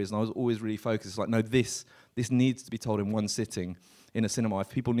into a series, and I was always really focused, like, no, this needs to be told in one sitting in a cinema. If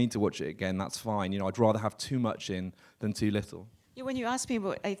people need to watch it again, that's fine. You know, I'd rather have too much in than too little. Yeah, when you asked me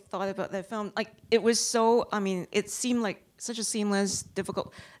what I thought about that film, like, it was so, I mean, it seemed like such a seamless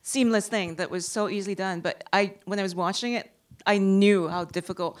thing that was so easily done. But when I was watching it, I knew how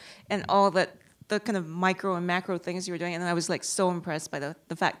difficult and all the kind of micro and macro things you were doing, and I was like so impressed by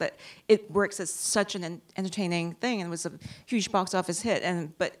the fact that it works as such an entertaining thing, and it was a huge box office hit.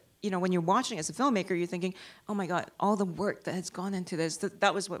 But you know, when you're watching as a filmmaker, you're thinking, oh my God, all the work that has gone into this.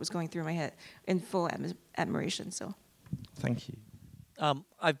 That was what was going through my head in full admiration. So, thank you.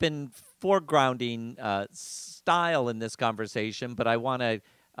 I've been foregrounding style in this conversation, but I want to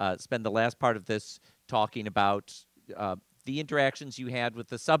spend the last part of this talking about the interactions you had with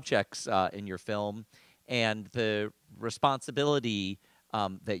the subjects in your film and the responsibility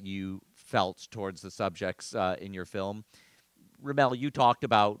that you felt towards the subjects in your film. RaMell, you talked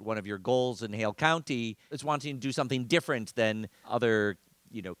about one of your goals in Hale County is wanting to do something different than other,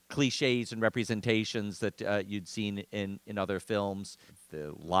 you know, cliches and representations that you'd seen in other films.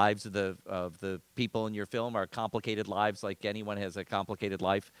 The lives of the people in your film are complicated lives, like anyone has a complicated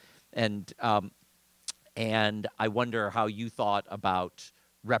life, and I wonder how you thought about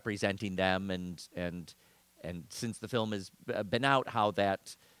representing them, and since the film has been out, how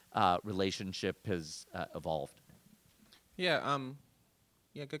that relationship has evolved. Yeah,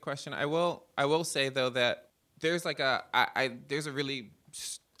 good question. I will say though that there's like there's a really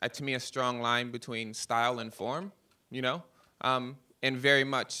to me a strong line between style and form, you know, and very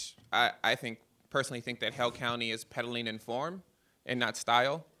much I personally think that Hale County is peddling in form and not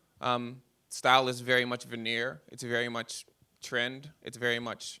style. Style is very much veneer. It's very much trend. It's very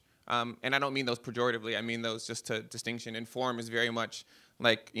much, and I don't mean those pejoratively. I mean those just to distinction. And form is very much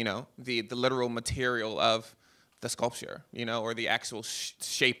like, you know, the literal material of the sculpture, you know, or the actual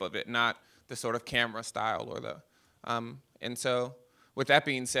shape of it, not the sort of camera style or the. And so, with that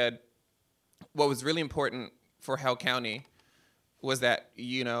being said, what was really important for Hale County was that,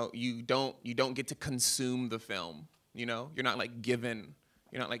 you know, you don't get to consume the film. You know, you're not like given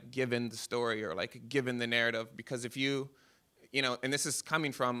the story or like given the narrative, because if you know, and this is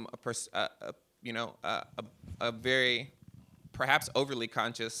coming from a very perhaps overly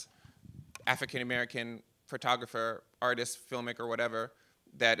conscious African American photographer, artist, filmmaker, whatever,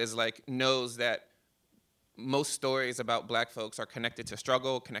 that is like knows that most stories about black folks are connected to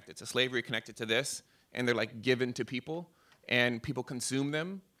struggle, connected to slavery, connected to this, and they're like given to people, and people consume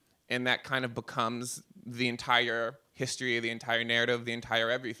them, and that kind of becomes the entire history, the entire narrative, the entire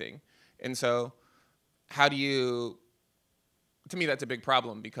everything. And so to me that's a big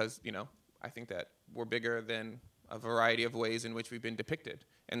problem, because, you know, I think that we're bigger than a variety of ways in which we've been depicted.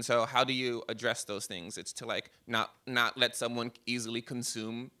 And so how do you address those things? It's to like not let someone easily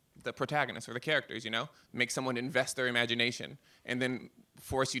consume the protagonist or the characters, you know? Make someone invest their imagination, and then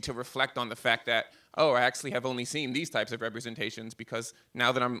force you to reflect on the fact that, oh, I actually have only seen these types of representations, because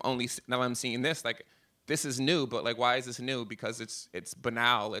now that I'm seeing this, like, this is new, but like, why is this new? Because it's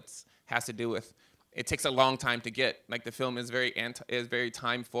banal. Has to do with, it takes a long time to get. Like, the film is very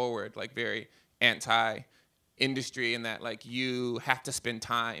time forward, like very anti-industry, in that like you have to spend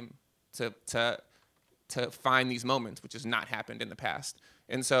time to find these moments, which has not happened in the past.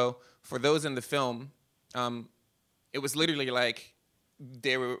 And so for those in the film, it was literally like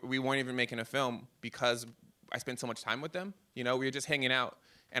we weren't even making a film because I spent so much time with them. You know, we were just hanging out,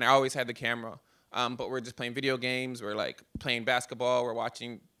 and I always had the camera. But we're just playing video games, we're like playing basketball, we're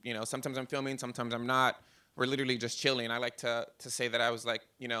watching, you know, sometimes I'm filming, sometimes I'm not. We're literally just chilling. I like to say that I was like,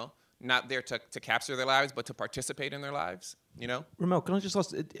 you know, not there to capture their lives, but to participate in their lives, you know? RaMell, can I just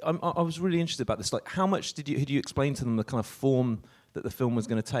ask, I was really interested about this. Like, how much had you explained to them the kind of form that the film was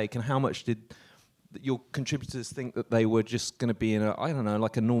going to take, and how much did your contributors think that they were just going to be in I don't know,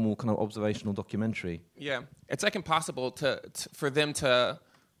 like a normal kind of observational documentary? Yeah, it's like impossible for them to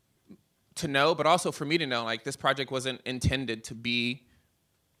know, but also for me to know, like, this project wasn't intended to be,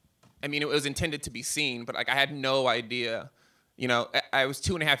 I mean, it was intended to be seen, but like I had no idea. You know, I was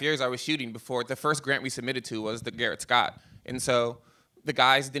 2.5 years I was shooting before the first grant we submitted to was the Garrett Scott. And so the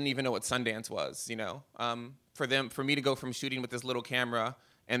guys didn't even know what Sundance was, you know. For me to go from shooting with this little camera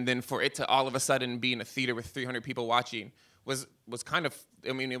and then for it to all of a sudden be in a theater with 300 people watching was kind of,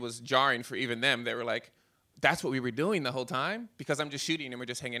 I mean, it was jarring for even them. They were like, that's what we were doing the whole time? Because I'm just shooting and we're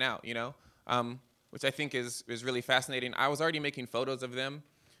just hanging out, you know. which I think is really fascinating. I was already making photos of them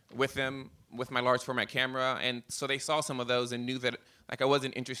with my large format camera, and so they saw some of those and knew that like I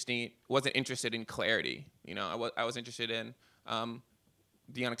wasn't interested in clarity. You know, I was interested in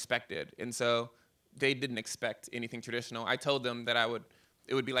the unexpected, and so they didn't expect anything traditional. I told them that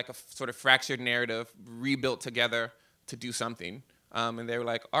it would be like a sort of fractured narrative rebuilt together to do something, and they were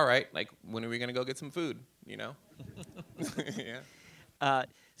like, "All right, like when are we gonna go get some food?" You know. Yeah.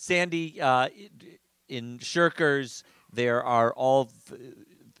 Sandi, in Shirkers, there are all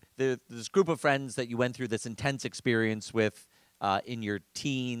this group of friends that you went through this intense experience with in your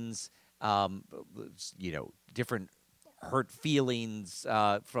teens. You know, different hurt feelings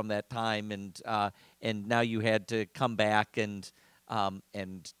from that time, and now you had to come back and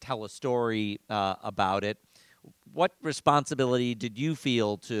tell a story about it. What responsibility did you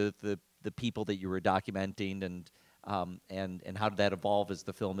feel to the people that you were documenting, and how did that evolve as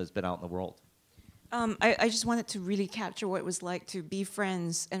the film has been out in the world? I just wanted to really capture what it was like to be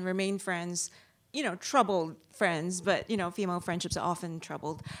friends and remain friends, you know, troubled friends, but, you know, female friendships are often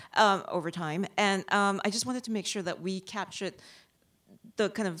troubled over time. And I just wanted to make sure that we captured the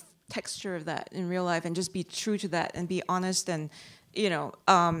kind of texture of that in real life and just be true to that and be honest and, you know,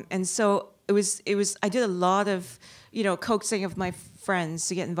 and so it was, I did a lot of, you know, coaxing of my friends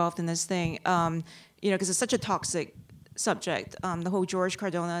to get involved in this thing, you know, because it's such a toxic subject, the whole George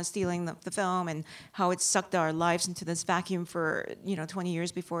Cardona stealing the film and how it sucked our lives into this vacuum for, you know, 20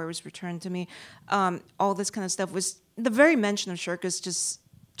 years before it was returned to me. All this kind of stuff was, the very mention of Shirkers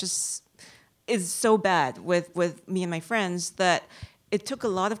just is so bad with me and my friends that it took a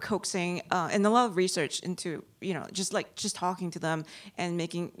lot of coaxing and a lot of research into, you know, just talking to them and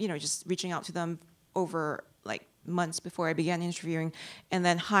making, you know, just reaching out to them over like months before I began interviewing, and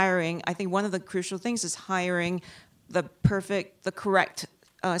then hiring. I think one of the crucial things is hiring the correct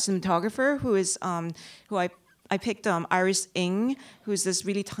cinematographer who I picked Iris Ng, who's this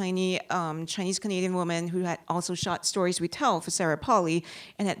really tiny Chinese-Canadian woman who had also shot Stories We Tell for Sarah Polley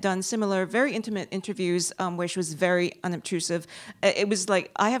and had done similar, very intimate interviews where she was very unobtrusive. It was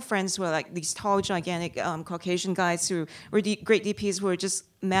like, I have friends who are like these tall, gigantic Caucasian guys who were great DPs who were just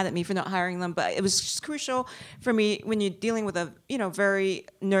mad at me for not hiring them, but it was just crucial for me when you're dealing with a, you know, very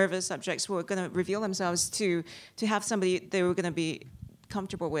nervous subjects who are going to reveal themselves to have somebody they were going to be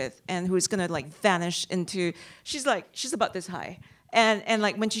comfortable with and who's gonna like vanish into, she's about this high, and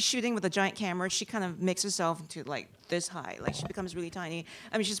like when she's shooting with a giant camera, she kind of makes herself into like this high, like she becomes really tiny.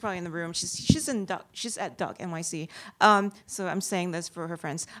 I mean, she's probably in the room, she's at DOC NYC, so I'm saying this for her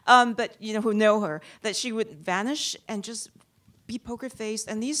friends, but you know, who know her, that she would vanish and just be poker faced,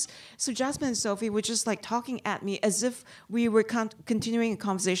 and so Jasmine and Sophie were just like talking at me as if we were continuing a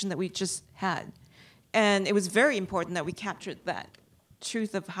conversation that we just had, and it was very important that we captured that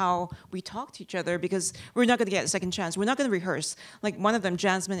truth of how we talk to each other, because we're not going to get a second chance. We're not going to rehearse. Like one of them,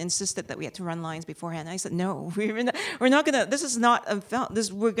 Jasmine, insisted that we had to run lines beforehand. And I said, no, we're not going to. This is not a film.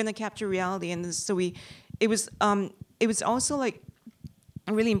 We're going to capture reality. And so it was also like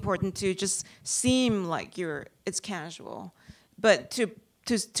really important to just seem like it's casual, but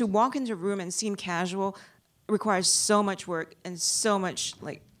to walk into a room and seem casual requires so much work and so much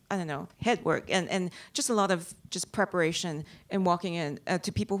like, I don't know, head work and just a lot of just preparation and walking in to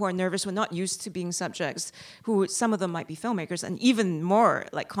people who are nervous, who are not used to being subjects, who some of them might be filmmakers and even more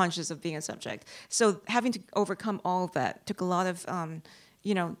like conscious of being a subject. So having to overcome all of that took a lot of,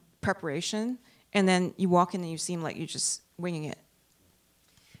 you know, preparation, and then you walk in and you seem like you're just winging it.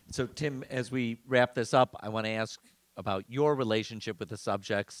 So Tim, as we wrap this up, I want to ask about your relationship with the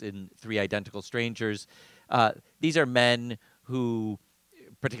subjects in Three Identical Strangers. These are men who,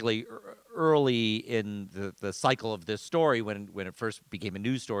 particularly early in the cycle of this story, when it first became a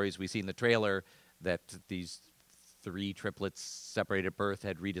news story, as we see in the trailer, that these three triplets separated at birth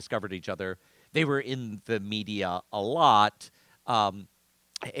had rediscovered each other. They were in the media a lot,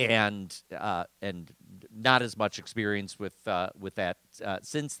 and not as much experience with that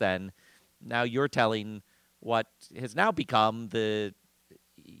since then. Now you're telling what has now become the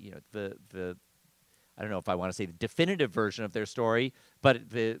I don't know if I want to say the definitive version of their story, but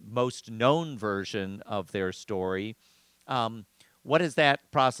the most known version of their story. What has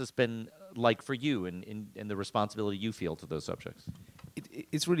that process been like for you and the responsibility you feel to those subjects?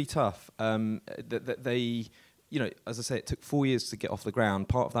 It's really tough. They, you know, as I say, it took 4 years to get off the ground.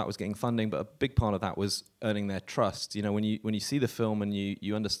 Part of that was getting funding, but a big part of that was earning their trust. You know, when you see the film and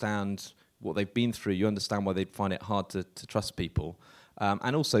you understand what they've been through, you understand why they'd find it hard to trust people.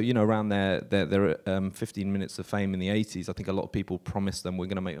 And also, you know, around their 15 minutes of fame in the 80s, I think a lot of people promised them, we're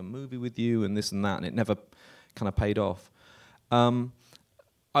going to make a movie with you and this and that, and it never kind of paid off.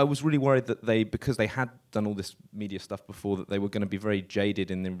 I was really worried that because they had done all this media stuff before, that they were going to be very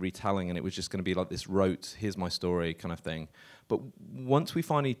jaded in the retelling, and it was just going to be like this rote, here's my story kind of thing. But once we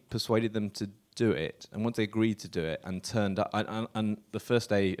finally persuaded them to do it, and once they agreed to do it and turned up, and the first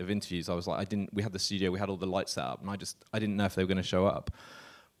day of interviews, I was like, we had the studio, we had all the lights set up, and I didn't know if they were going to show up.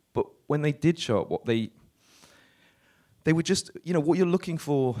 But when they did show up, they were just, what you're looking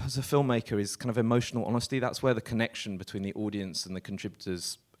for as a filmmaker is kind of emotional honesty. That's where the connection between the audience and the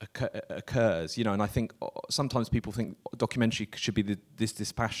contributors occurs, and I think sometimes people think documentary should be this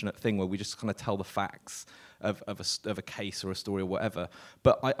dispassionate thing where we just kind of tell the facts of a case or a story or whatever.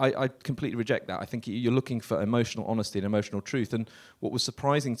 But I completely reject that. I think you're looking for emotional honesty and emotional truth. And what was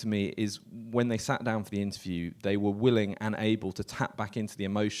surprising to me is when they sat down for the interview, they were willing and able to tap back into the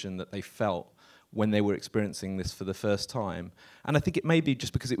emotion that they felt when they were experiencing this for the first time. And I think it may be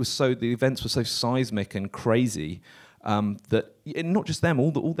just because the events were so seismic and crazy, that, and not just them,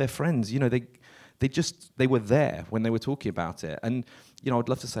 all their friends, they were there when they were talking about it. And I'd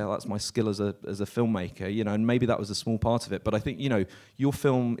love to say that's my skill as a filmmaker, and maybe that was a small part of it. But I think your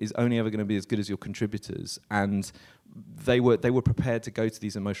film is only ever going to be as good as your contributors, and they were prepared to go to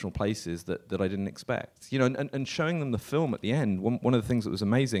these emotional places that I didn't expect. And showing them the film at the end. One of the things that was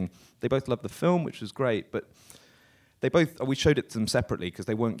amazing, they both loved the film, which was great, but we showed it to them separately because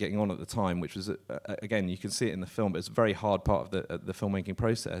they weren't getting on at the time, which was, again, you can see it in the film, but it's a very hard part of the filmmaking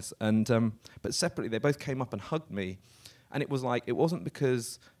process. And but separately, they both came up and hugged me, and it was like, it wasn't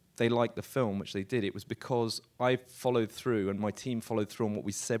because they liked the film, which they did, it was because I followed through and my team followed through on what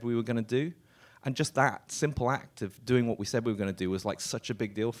we said we were going to do. And just that simple act of doing what we said we were going to do was like such a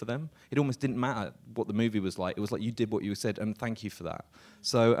big deal for them. It almost didn't matter what the movie was like. It was like, you did what you said, and thank you for that.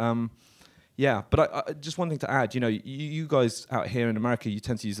 So, yeah, but I just one thing to add, you guys out here in America, you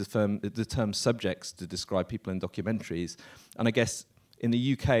tend to use the term subjects to describe people in documentaries. And I guess in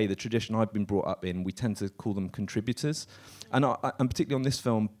the UK, the tradition I've been brought up in, we tend to call them contributors. And particularly on this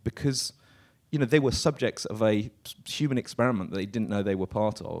film, because they were subjects of a human experiment that they didn't know they were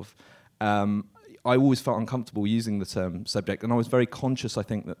part of, I always felt uncomfortable using the term subject. And I was very conscious, I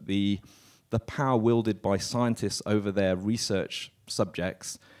think, that the power wielded by scientists over their research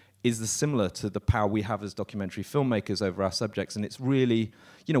subjects is similar to the power we have as documentary filmmakers over our subjects. And it's really,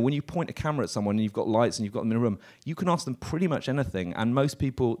 when you point a camera at someone and you've got lights and you've got them in a room, you can ask them pretty much anything. And most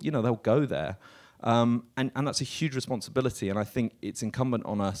people, they'll go there. And that's a huge responsibility. And I think it's incumbent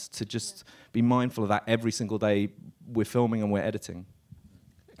on us to just be mindful of that every single day we're filming and we're editing.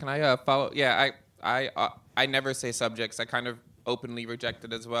 Can I follow? Yeah, I never say subjects. I kind of openly reject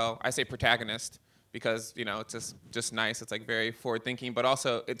it as well. I say protagonist, because it's just nice. It's like very forward thinking, but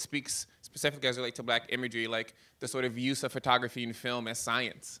also it speaks specifically as it relates to Black imagery, like the sort of use of photography and film as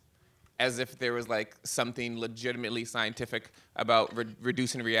science, as if there was like something legitimately scientific about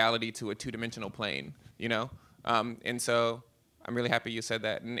reducing reality to a two-dimensional plane, and so I'm really happy you said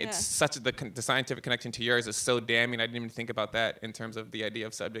that. And it's such the scientific connection to yours is so damning. I didn't even think about that in terms of the idea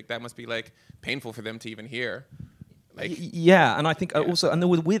of subject. That must be like painful for them to even hear. Like, yeah, and I think also, and there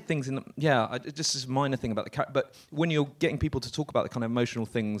were weird things in just this minor thing about the character, but when you're getting people to talk about the kind of emotional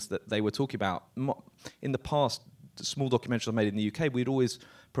things that they were talking about, in the past, the small documentaries I made in the UK, we'd always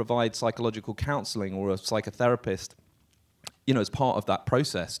provide psychological counselling or a psychotherapist, as part of that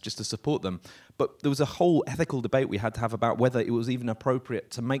process, just to support them. But there was a whole ethical debate we had to have about whether it was even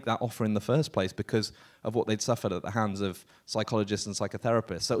appropriate to make that offer in the first place because of what they'd suffered at the hands of psychologists and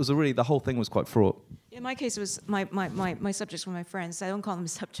psychotherapists. So it was the whole thing was quite fraught. In my case, it was my subjects were my friends. I don't call them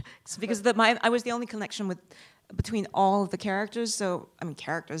subjects because I was the only connection between all of the characters. So,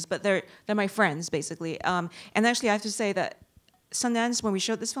 characters, but they're my friends, basically. And actually, I have to say that Sundance, when we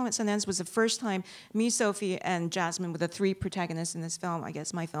showed this film at Sundance, was the first time me, Sophie, and Jasmine were the three protagonists in this film, I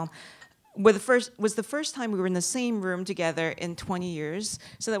guess my film, was the first time we were in the same room together in 20 years.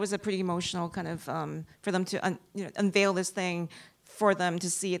 So that was a pretty emotional kind of, for them to unveil this thing for them to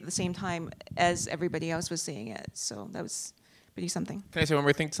see at the same time as everybody else was seeing it. So that was pretty something. Can I say one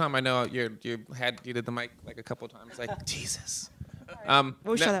more thing, Tom? I know you did the mic like a couple of times. Like, Jesus.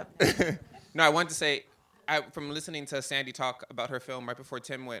 Shut up. No, I wanted to say, from listening to Sandi talk about her film right before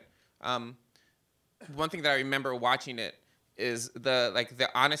Tim went, one thing that I remember watching it is the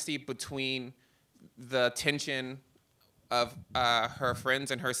honesty between the tension of her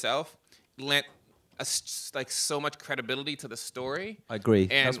friends and herself lent so much credibility to the story. I agree.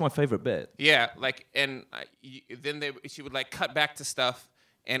 And that's my favorite bit. Yeah, then she would cut back to stuff,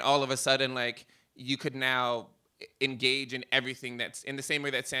 and all of a sudden you could now engage in everything that's in the same way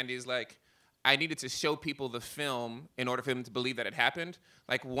that Sandi is like, I needed to show people the film in order for them to believe that it happened.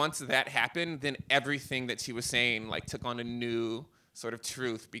 Once that happened, then everything that she was saying took on a new sort of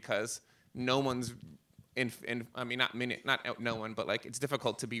truth, because no one's not no one, but like it's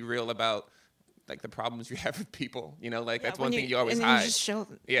difficult to be real about like the problems you have with people. You know, like that's one thing you always hide. You just show,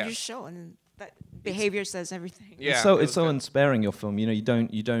 yeah. You just show, and that behavior says everything. Yeah, it's so unsparing, your film. You know, you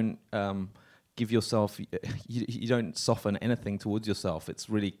don't give yourself, you don't soften anything towards yourself. It's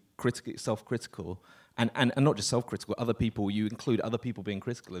really self-critical, and not just self-critical. Other people, you include other people being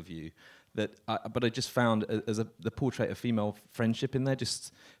critical of you. But I just found the portrait of female friendship in there,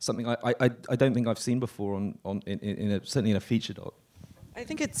 just something I don't think I've seen before certainly in a feature doc. I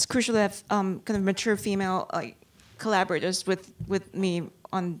think it's crucial to have kind of mature female collaborators with me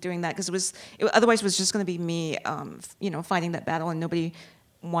on doing that, because otherwise it was just going to be me, fighting that battle and nobody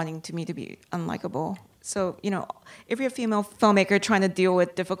wanting me to be unlikable. So, if you're a female filmmaker trying to deal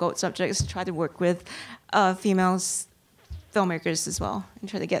with difficult subjects, try to work with females filmmakers as well and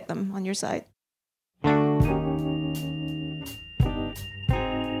try to get them on your side.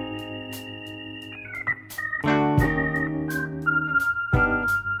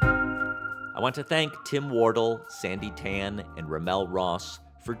 I want to thank Tim Wardle, Sandi Tan, and RaMell Ross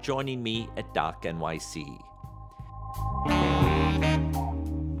for joining me at DOC NYC.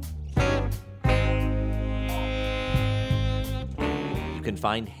 You can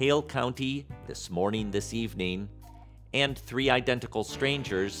find Hale County, This Morning, This Evening, and Three Identical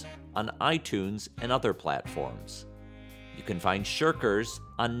Strangers on iTunes and other platforms. You can find Shirkers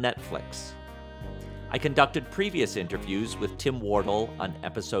on Netflix. I conducted previous interviews with Tim Wardle on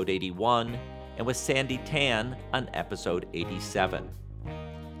episode 81 and with Sandi Tan on episode 87.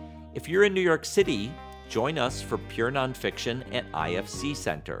 If you're in New York City, join us for Pure Nonfiction at IFC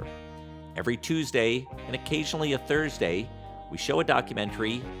Center. Every Tuesday and occasionally a Thursday, we show a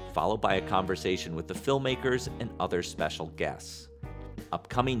documentary followed by a conversation with the filmmakers and other special guests.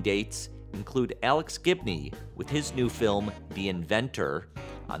 Upcoming dates include Alex Gibney with his new film, The Inventor,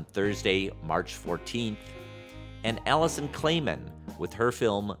 on Thursday, March 14th, and Allison Clayman with her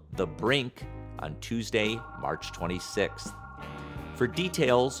film, The Brink, on Tuesday, March 26th. For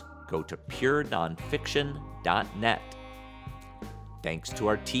details, go to purenonfiction.net. Thanks to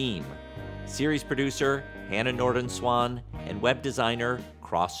our team, series producer Hannah Norden-Swan and web designer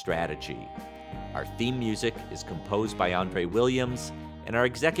Cross Strategy. Our theme music is composed by Andre Williams, and our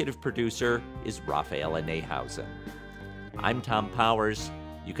executive producer is Rafaela Nehausen. I'm Tom Powers.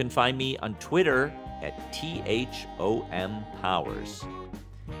 You can find me on Twitter at THOMPowers.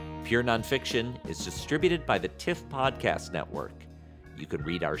 Pure Nonfiction is distributed by the TIFF Podcast Network. You can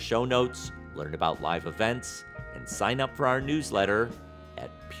read our show notes, learn about live events, and sign up for our newsletter at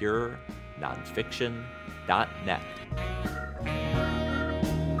purenonfiction.net.